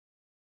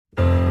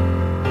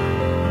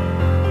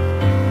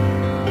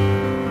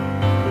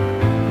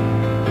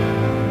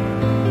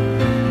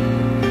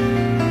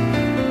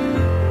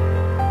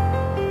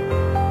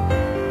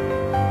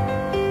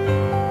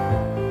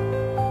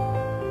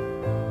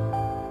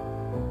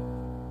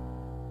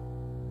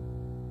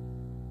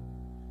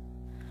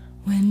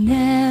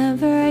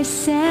I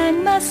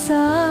sang my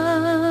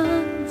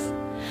songs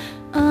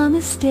on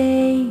the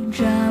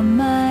stage on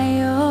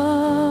my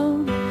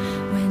own.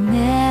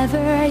 Whenever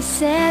I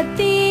said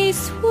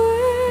these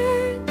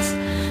words,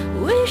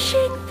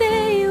 wishing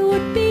they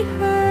would be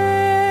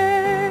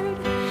heard,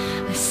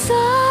 I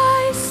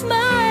saw you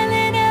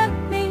smiling at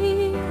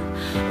me.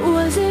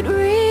 Was it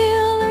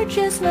real or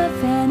just my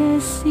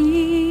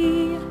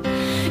fantasy?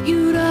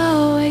 You'd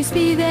always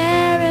be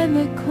there in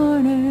the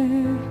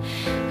corner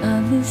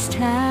of this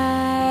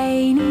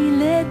tiny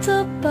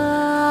little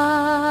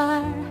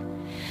bar.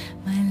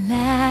 My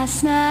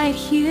last night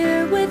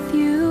here with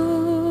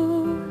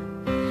you,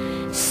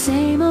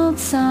 same old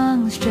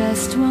songs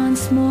just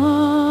once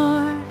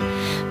more.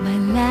 My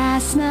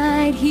last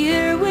night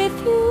here with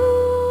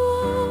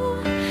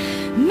you,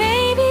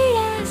 maybe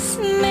yes,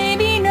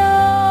 maybe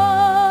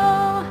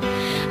no.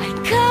 I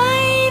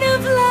kind of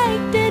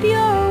liked it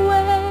your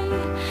way,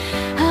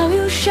 how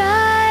you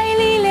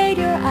shyly laid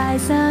your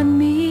eyes on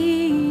me.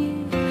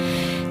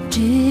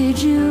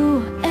 Did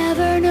you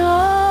ever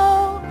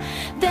know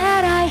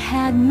that I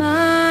had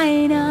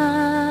mine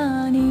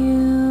on you?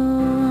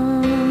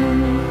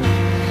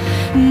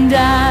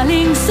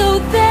 Darling, so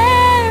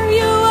there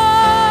you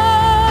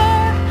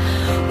are,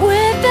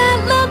 with that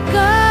look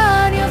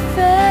on your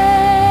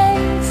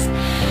face,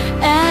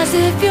 as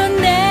if you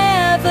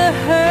never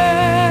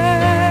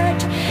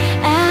hurt,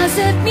 as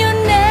if you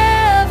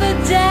never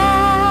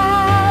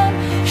down.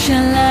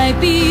 Shall I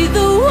be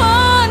the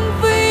one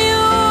for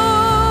you,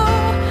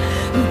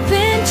 who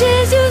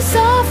pinches you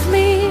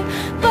softly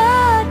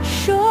but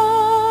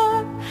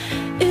sure?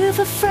 If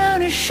a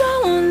frown is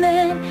shown,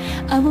 then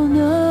I will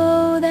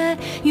know that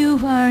you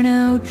are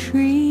no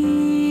dreamer.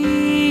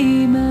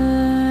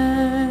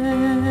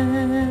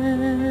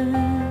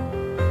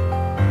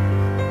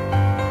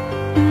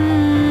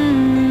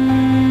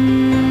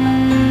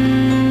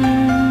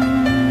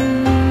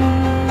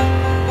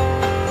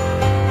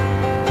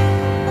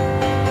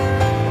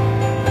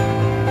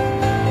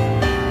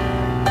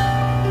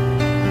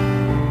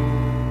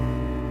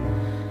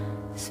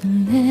 So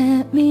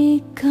let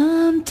me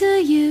come to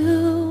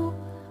you,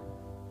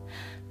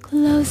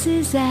 close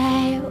as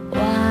I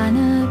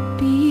wanna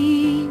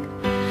be,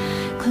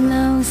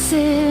 close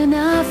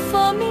enough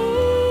for me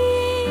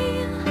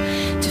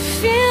to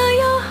feel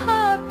your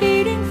heart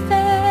beating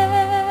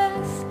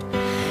fast,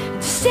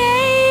 to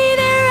stay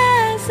there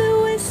as a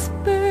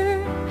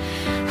whisper,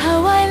 how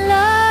I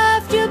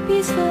loved your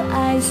peaceful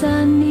eyes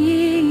on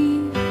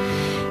me.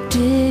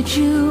 Did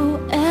you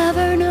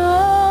ever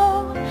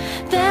know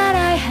that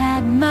I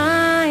had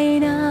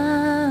mine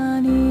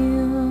on you?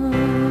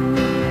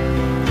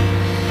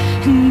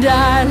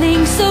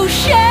 Darling, so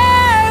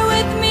share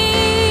with me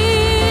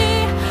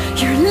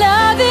your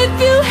love if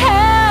you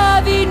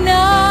have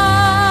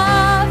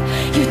enough,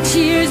 your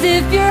tears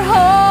if you're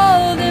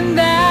holding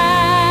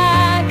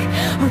back,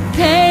 or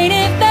pain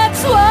if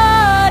that's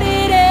what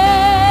it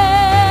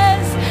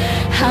is.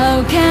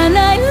 How can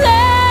I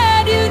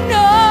let you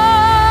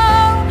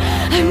know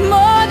I'm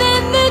more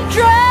than the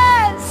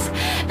dress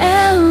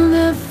and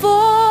the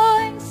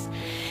voice?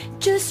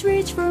 Just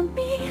reach for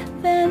me,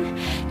 then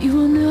you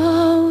will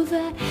know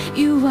that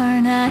you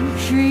are not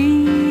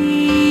dreaming.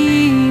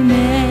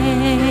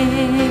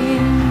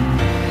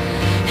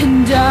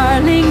 And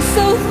darling,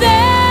 so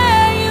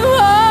there you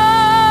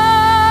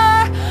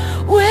are,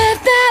 with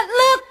that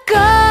look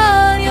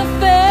on your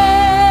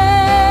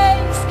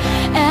face,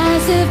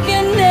 as if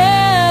you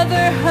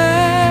never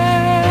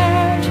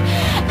hurt,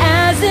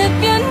 as if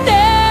you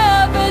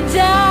never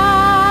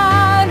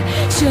down.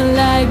 Shall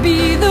I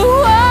be the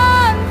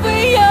one for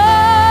you,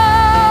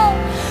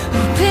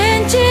 who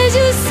pinches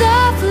you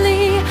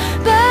softly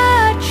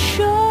but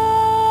sure?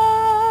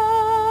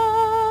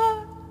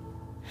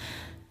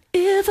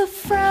 If a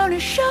frown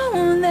is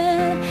shown,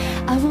 then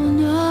I will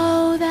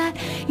know that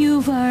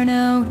you are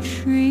no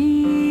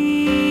dreamer.